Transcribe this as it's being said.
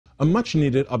A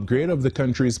much-needed upgrade of the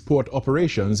country's port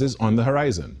operations is on the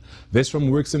horizon. This from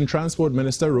Works and Transport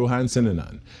Minister Rohan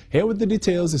Sinanan. Here with the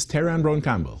details is Terry-Ann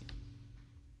Browne-Campbell.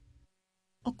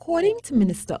 According to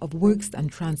Minister of Works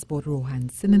and Transport Rohan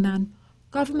Sinanan,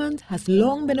 government has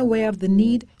long been aware of the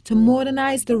need to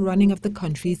modernize the running of the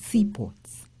country's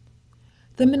seaports.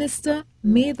 The minister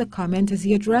made the comment as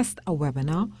he addressed a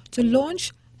webinar to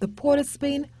launch the Port of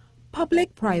Spain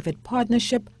public-private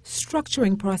partnership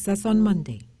structuring process on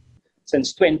Monday.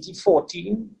 Since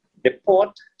 2014, the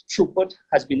port throughput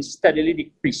has been steadily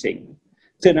decreasing.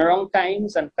 Turnaround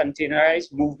times and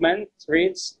containerized movement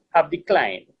rates have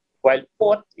declined, while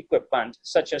port equipment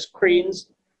such as cranes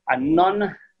are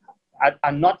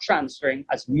not transferring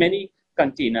as many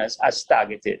containers as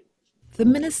targeted. The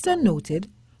minister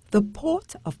noted the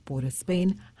port of Port of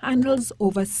Spain handles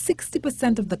over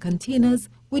 60% of the containers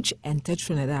which enter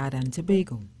Trinidad and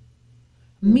Tobago.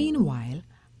 Meanwhile,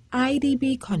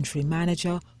 IDB country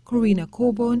manager Corina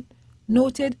Coburn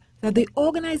noted that the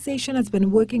organization has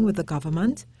been working with the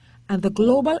government and the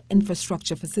Global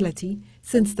Infrastructure Facility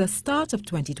since the start of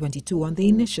 2022 on the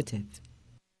initiative.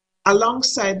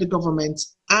 Alongside the government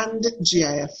and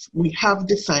GIF, we have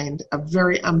defined a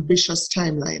very ambitious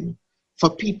timeline for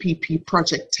PPP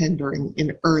project tendering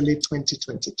in early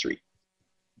 2023.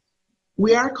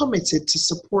 We are committed to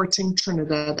supporting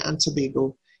Trinidad and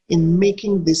Tobago in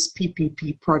making this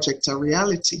PPP project a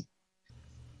reality.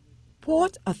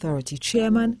 Port Authority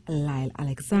Chairman Lyle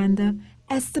Alexander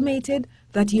estimated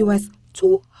that US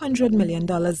 $200 million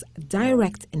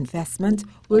direct investment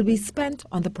will be spent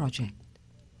on the project.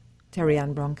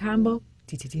 Terry-Ann Browne-Campbell,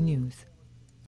 TTT News.